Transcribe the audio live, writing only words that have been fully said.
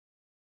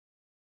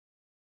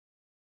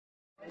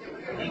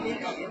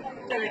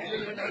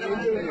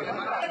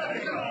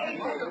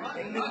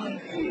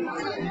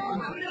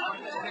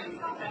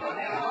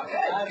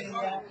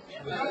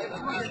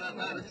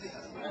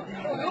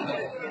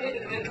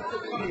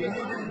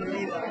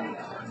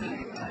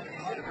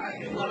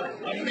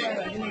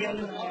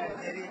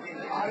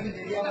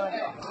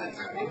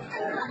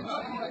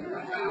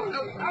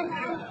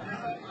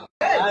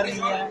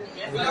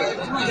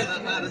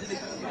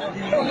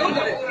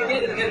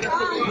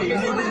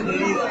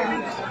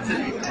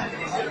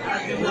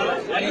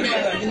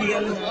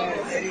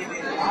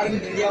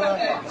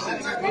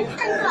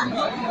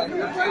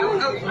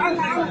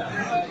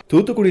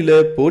தூத்துக்குடியில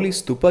போலீஸ்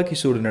துப்பாக்கி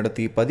சூடு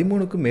நடத்தி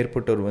 13க்கும்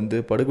மேற்பட்டோர்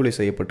படுகொலை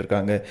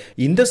செய்யப்பட்டிருக்காங்க.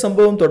 இந்த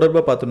சம்பவம்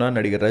தொடர்பா பார்த்தோம்னா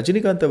நடிகர்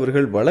ரஜினிகாந்த்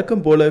அவர்கள்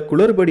வழக்கம் போல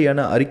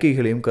குளறுபடியான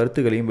அறிக்கைகளையும்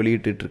கருத்துகளையும்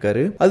வெளியிட்டு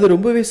இருக்காரு. அது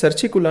ரொம்பவே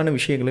சர்ச்சைக்குள்ளான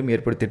விஷயங்களும்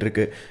ஏற்படுத்திட்டு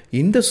இருக்கு.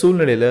 இந்த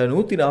சூழ்நிலையில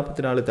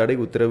 144 தடை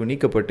உத்தரவு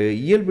நீக்கப்பட்டு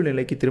இயல்பு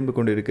நிலைக்கு திரும்ப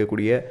கொண்டு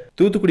இருக்கக்கூடிய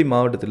தூத்துக்குடி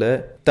மாவட்டத்துல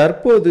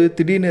தற்போது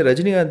திடீர்னு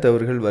ரஜினிகாந்த்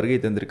அவர்கள் வருகை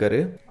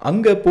தந்திருக்காரு.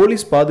 அங்க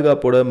போலீஸ்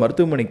பாதுகாப்போட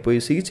மருத்துவமனைக்கு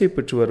போய் சிகிச்சை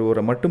பெற்று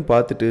வருவோரை மட்டும்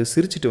பார்த்துட்டு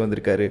சிரிச்சிட்டு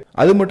வந்திருக்காரு.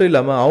 அது மட்டும்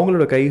இல்லாம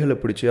அவங்களோட கைகளை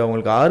பிடிச்சு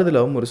அவங்களுக்கு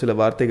ஆறுதலாகவும் ஒரு சில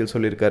வார்த்தைகள்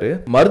சொல்லியிருக்காரு.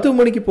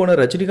 மருத்துவமனைக்கு போன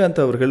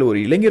ரஜினிகாந்த் அவர்கள் ஒரு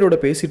இளைஞரோட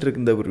பேசிட்டு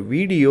இருந்த ஒரு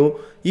வீடியோ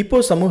இப்போ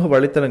சமூக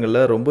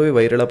வலைத்தளங்கள்ல ரொம்பவே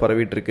வைரலா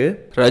பரவிட்டு இருக்கு.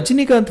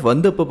 ரஜினிகாந்த்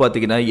வந்தப்ப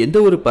பாத்தீங்கன்னா எந்த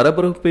ஒரு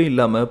பரபரப்பும்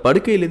இல்லாம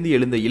படுக்கையிலிருந்து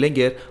எழுந்த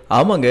இளைஞர்,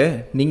 ஆமாங்க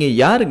நீங்க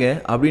யாருங்க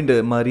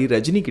அப்படின்ற மாதிரி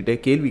ரஜினி கிட்ட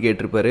கேள்வி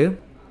கேட்டிருப்பாரு.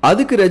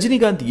 அதுக்கு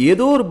ரஜினிகாந்த்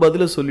ஏதோ ஒரு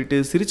பதில சொல்லிட்டு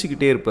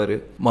சிரிச்சுக்கிட்டே இருப்பாரு.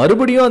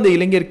 மறுபடியும் அந்த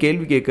இளைஞர்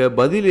கேள்வி கேட்க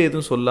பதில்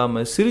எதுவும்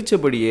சொல்லாம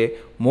சிரிச்சபடியே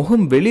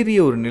முகம் வெளிரிய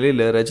ஒரு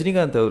நிலையில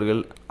ரஜினிகாந்த் அவர்கள்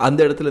அந்த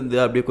இடத்துல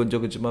இருந்து அப்படியே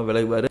கொஞ்சம் கொஞ்சமா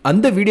விலகுவாரு.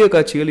 அந்த வீடியோ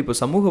காட்சிகள் இப்ப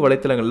சமூக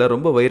வலைத்தளங்கள்ல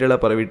ரொம்ப வைரலா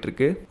பரவிட்டு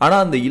இருக்கு. ஆனா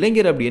அந்த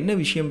இளைஞர் அப்படி என்ன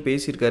விஷயம்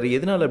பேசியிருக்காரு,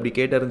 எதனால அப்படி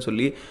கேட்டாருன்னு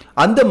சொல்லி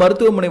அந்த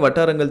மருத்துவமனை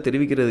வட்டாரங்கள்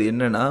தெரிவிக்கிறது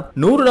என்னன்னா,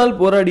 100 நாள்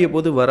போராடிய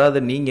போது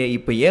வராத நீங்க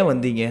இப்ப ஏன்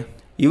வந்தீங்க,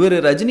 இவர்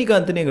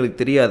ரஜினிகாந்த்னு எங்களுக்கு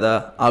தெரியாதா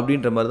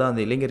அப்படின்ற மாதிரி தான்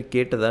அந்த இளைஞர்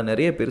கேட்டதா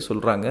நிறைய பேர்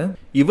சொல்றாங்க.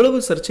 இவ்வளவு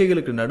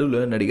சர்ச்சைகளுக்கு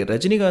நடுவில் நடிகர்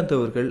ரஜினிகாந்த்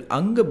அவர்கள்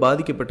அங்க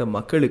பாதிக்கப்பட்ட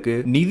மக்களுக்கு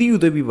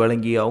நிதியுதவி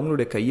வழங்கி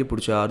அவங்களுடைய கையை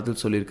பிடிச்ச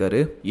ஆறுதல்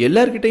சொல்லியிருக்காரு.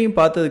 எல்லார்கிட்டையும்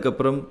பார்த்ததுக்கு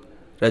அப்புறம்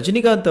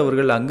ரஜினிகாந்த்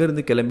அவர்கள்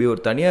அங்கிருந்து கிளம்பி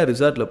ஒரு தனியார்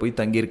ரிசார்ட்ல போய்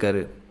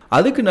தங்கியிருக்காரு.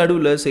 அதுக்கு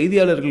நடுவில்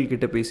செய்தியாளர்கள்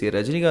கிட்ட பேசிய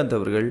ரஜினிகாந்த்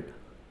அவர்கள்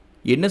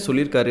என்ன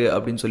சொல்லியிருக்காரு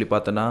அப்படின்னு சொல்லி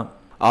பார்த்தோன்னா,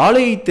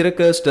 ஆலையை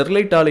திறக்க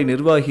ஸ்டெர்லைட் ஆலை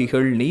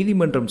நிர்வாகிகள்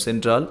நீதிமன்றம்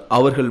சென்றால்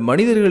அவர்கள்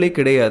மனிதர்களே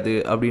கிடையாது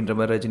அப்படின்ற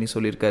மாதிரி ரஜினி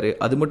சொல்லியிருக்காரு.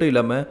 அது மட்டும்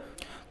இல்லாமல்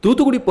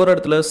தூத்துக்குடி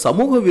போராட்டத்தில்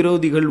சமூக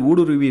விரோதிகள்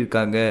ஊடுருவி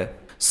இருக்காங்க,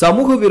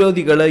 சமூக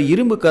விரோதிகளை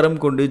இரும்பு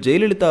கரம் கொண்டு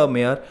ஜெயலலிதா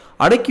அம்மையார்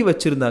அடக்கி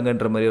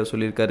வச்சிருந்தாங்கன்ற மாதிரி அவர்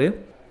சொல்லியிருக்காரு.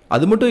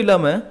 அது மட்டும்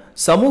இல்லாமல்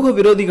சமூக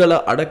விரோதிகளை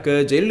அடக்க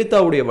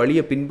ஜெயலலிதாவுடைய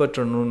வழியை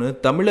பின்பற்றணும்னு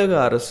தமிழக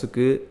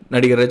அரசுக்கு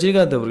நடிகர்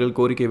ரஜினிகாந்த் அவர்கள்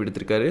கோரிக்கை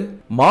விடுத்திருக்காரு.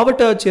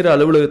 மாவட்ட ஆட்சியர்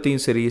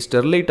அலுவலகத்தையும் சரி,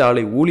 ஸ்டெர்லைட்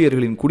ஆலை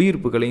ஊழியர்களின்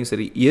குடியிருப்புகளையும்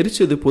சரி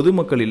எரிச்சது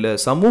பொதுமக்கள் இல்ல,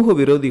 சமூக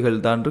விரோதிகள்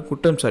தான்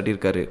குற்றம்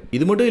சாட்டியிருக்காரு.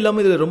 இது மட்டும்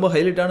இல்லாமல் இதுல ரொம்ப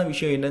ஹைலைட்டான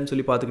விஷயம் என்னன்னு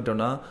சொல்லி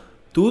பார்த்துக்கிட்டோம்னா,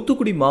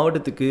 தூத்துக்குடி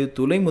மாவட்டத்துக்கு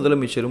துணை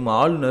முதலமைச்சரும்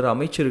ஆளுநர்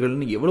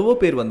அமைச்சர்கள்னு எவ்வளவோ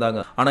பேர் வந்தாங்க.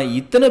 ஆனா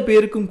இத்தனை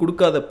பேருக்கும்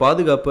கொடுக்காத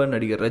பாதுகாப்பை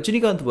நடிகர்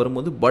ரஜினிகாந்த்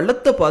வரும்போது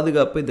பலத்த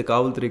பாதுகாப்பை இந்த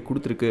காவல்துறை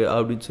கொடுத்துருக்கு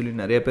அப்படின்னு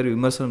சொல்லி நிறைய பேர்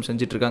விமர்சனம்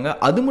செஞ்சுட்டு இருக்காங்க.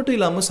 அது மட்டும்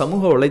இல்லாம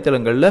சமூக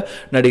வலைத்தளங்கள்ல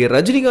நடிகர்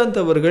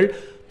ரஜினிகாந்த் அவர்கள்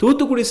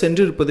தூத்துக்குடி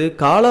சென்றிருப்பது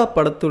காலா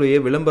படத்துடைய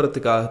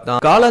விளம்பரத்துக்காக தான்.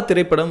 காலா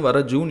திரைப்படம்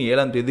வர ஜூன்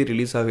 7ஆம் தேதி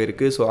ரிலீஸ் ஆக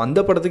இருக்கு. ஸோ அந்த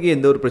படத்துக்கு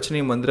எந்த ஒரு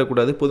பிரச்சனையும்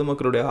வந்துடக்கூடாது,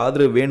 பொதுமக்களுடைய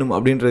ஆதரவு வேணும்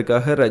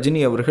அப்படின்றதுக்காக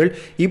ரஜினி அவர்கள்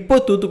இப்போ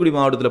தூத்துக்குடி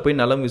மாவட்டத்தில் போய்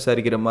நலம்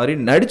விசாரிக்கிற மாதிரி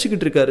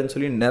நடிச்சுக்கிட்டு இருக்காருன்னு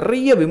சொல்லி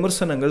நிறைய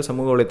விமர்சனங்கள்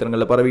சமூக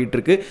வலைத்தளங்களில் பரவிட்டு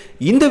இருக்கு.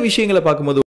 இந்த விஷயங்களை பார்க்கும்போது